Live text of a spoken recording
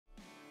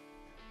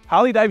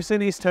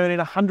Harley-Davidson is turning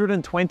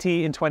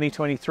 120 in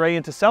 2023,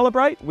 and to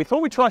celebrate, we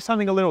thought we'd try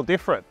something a little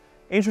different.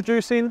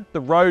 Introducing the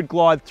Road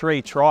Glide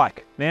 3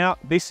 Trike. Now,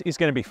 this is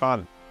going to be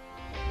fun.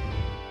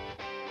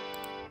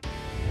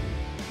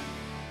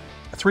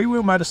 A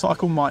three-wheel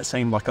motorcycle might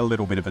seem like a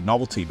little bit of a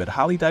novelty, but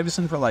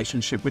Harley-Davidson's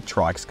relationship with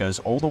trikes goes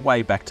all the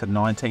way back to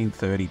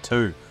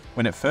 1932,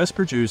 when it first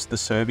produced the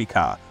Survey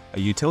car, a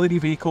utility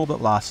vehicle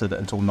that lasted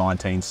until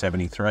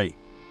 1973.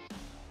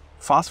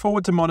 Fast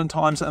forward to modern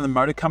times and the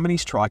motor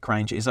company's trike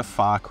range is a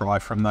far cry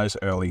from those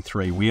early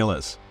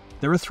three-wheelers.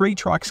 There are 3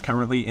 trikes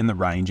currently in the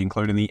range,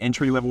 including the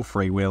entry-level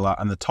freewheeler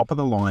and the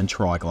top-of-the-line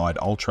Tri-Glide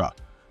Ultra.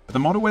 But the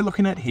model we're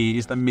looking at here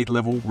is the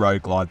mid-level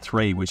Road Glide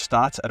 3, which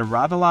starts at a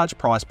rather large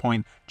price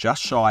point,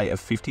 just shy of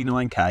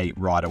 $59K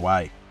right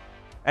away.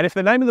 And if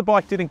the name of the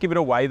bike didn't give it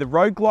away, the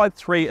Road Glide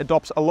 3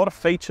 adopts a lot of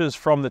features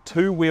from the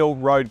two-wheel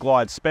Road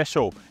Glide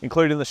Special,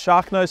 including the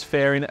shark nose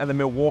fairing and the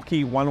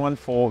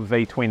Milwaukee-114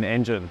 V-twin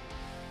engine.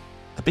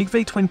 The big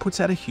V-twin puts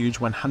out a huge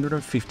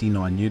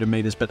 159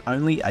 Nm but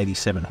only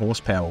 87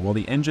 horsepower, while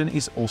the engine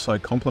is also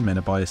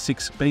complemented by a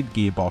 6-speed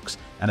gearbox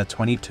and a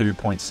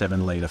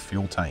 22.7 litre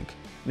fuel tank.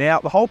 Now,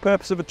 the whole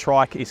purpose of a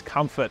trike is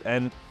comfort,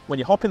 and when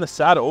you hop in the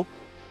saddle,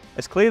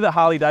 it's clear that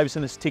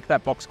Harley-Davidson has ticked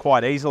that box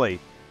quite easily.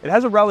 It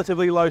has a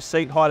relatively low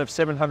seat height of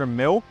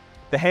 700mm,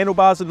 the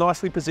handlebars are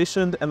nicely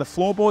positioned, and the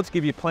floorboards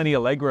give you plenty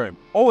of legroom.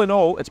 All in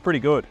all, it's pretty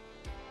good.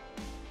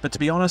 But to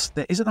be honest,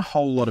 there isn't a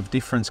whole lot of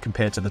difference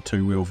compared to the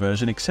two-wheel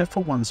version, except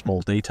for one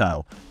small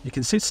detail. You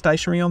can sit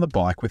stationary on the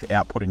bike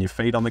without putting your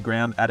feet on the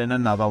ground, adding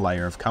another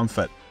layer of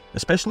comfort,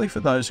 especially for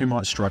those who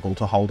might struggle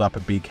to hold up a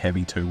big,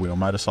 heavy two-wheel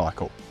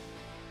motorcycle.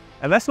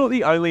 And that's not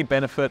the only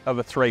benefit of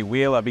a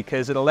three-wheeler,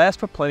 because it allows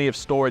for plenty of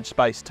storage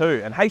space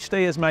too, and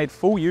HD has made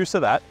full use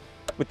of that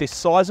with this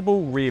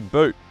sizable rear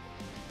boot.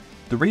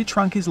 The rear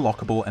trunk is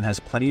lockable and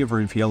has plenty of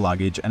room for your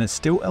luggage, and it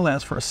still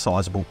allows for a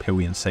sizable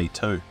pillion seat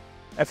too.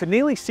 And for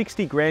nearly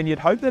 60 grand, you'd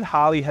hope that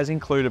Harley has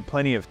included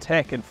plenty of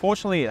tech, and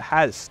fortunately it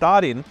has,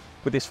 starting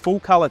with this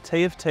full colour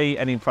TFT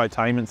and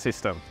infotainment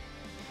system.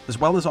 As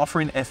well as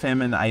offering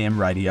FM and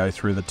AM radio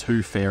through the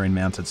 2 fairing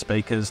mounted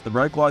speakers, the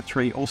Road Glide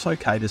 3 also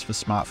caters for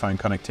smartphone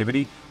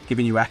connectivity,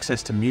 giving you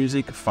access to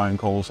music, phone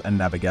calls and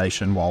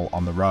navigation while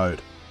on the road.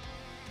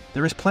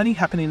 There is plenty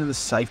happening in the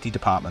safety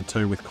department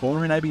too, with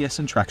cornering ABS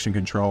and traction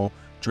control,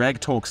 drag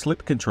torque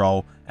slip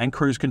control and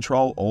cruise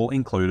control all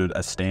included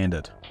as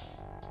standard.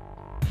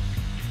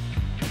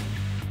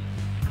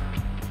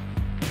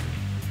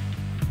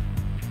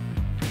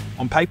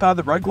 On paper,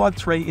 the Road Glide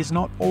 3 is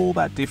not all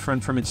that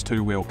different from its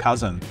two-wheel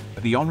cousin,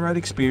 but the on-road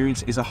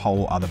experience is a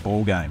whole other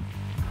ballgame.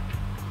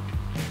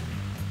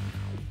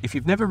 If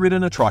you've never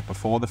ridden a trike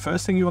before, the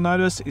first thing you'll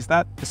notice is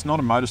that it's not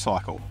a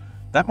motorcycle.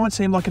 That might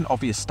seem like an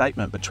obvious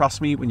statement, but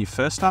trust me, when you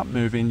first start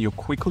moving, you'll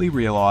quickly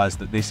realise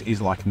that this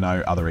is like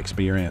no other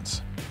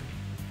experience.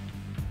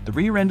 The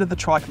rear end of the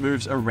trike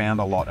moves around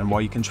a lot, and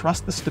while you can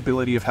trust the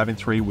stability of having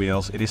 3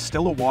 wheels, it is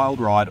still a wild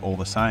ride all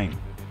the same.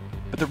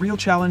 But the real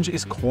challenge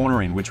is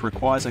cornering, which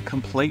requires a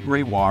complete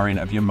rewiring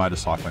of your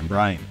motorcycling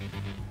brain.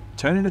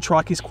 Turning a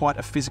trike is quite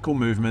a physical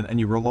movement, and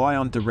you rely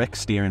on direct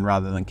steering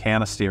rather than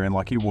counter steering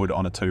like you would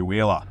on a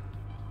two-wheeler.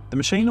 The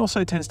machine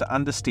also tends to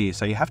understeer,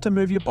 so you have to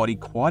move your body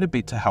quite a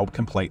bit to help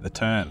complete the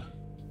turn.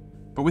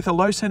 But with a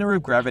low centre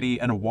of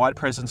gravity and a wide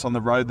presence on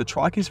the road, the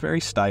trike is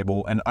very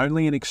stable, and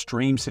only an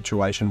extreme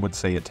situation would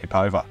see it tip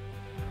over.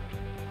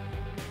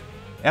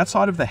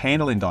 Outside of the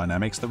handling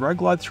dynamics, the Road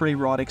Glide 3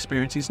 ride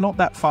experience is not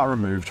that far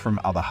removed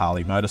from other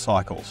Harley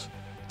motorcycles.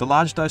 The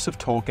large dose of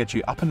torque gets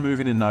you up and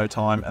moving in no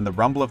time, and the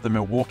rumble of the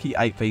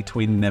Milwaukee-Eight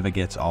V-twin never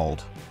gets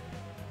old.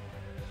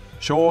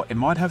 Sure, it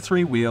might have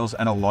 3 wheels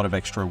and a lot of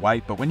extra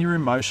weight, but when you're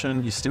in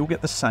motion, you still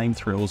get the same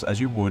thrills as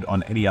you would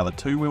on any other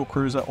two-wheel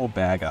cruiser or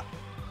bagger.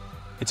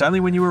 It's only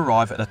when you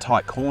arrive at a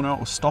tight corner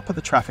or stop at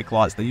the traffic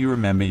lights that you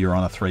remember you're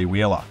on a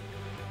three-wheeler.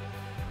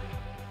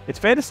 It's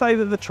fair to say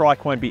that the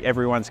trike won't be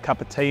everyone's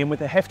cup of tea, and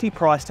with a hefty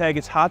price tag,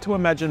 it's hard to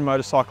imagine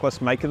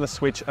motorcyclists making the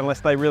switch unless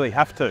they really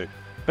have to.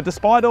 But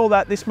despite all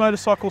that, this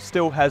motorcycle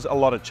still has a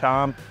lot of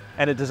charm,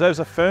 and it deserves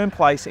a firm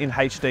place in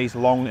HD's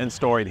long and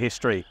storied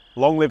history.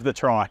 Long live the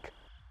trike.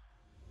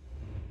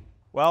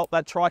 Well,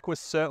 that trike was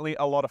certainly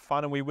a lot of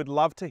fun, and we would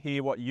love to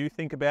hear what you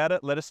think about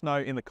it. Let us know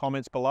in the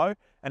comments below.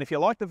 And if you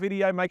like the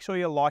video, make sure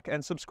you like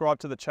and subscribe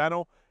to the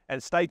channel,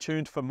 and stay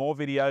tuned for more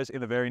videos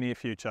in the very near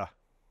future.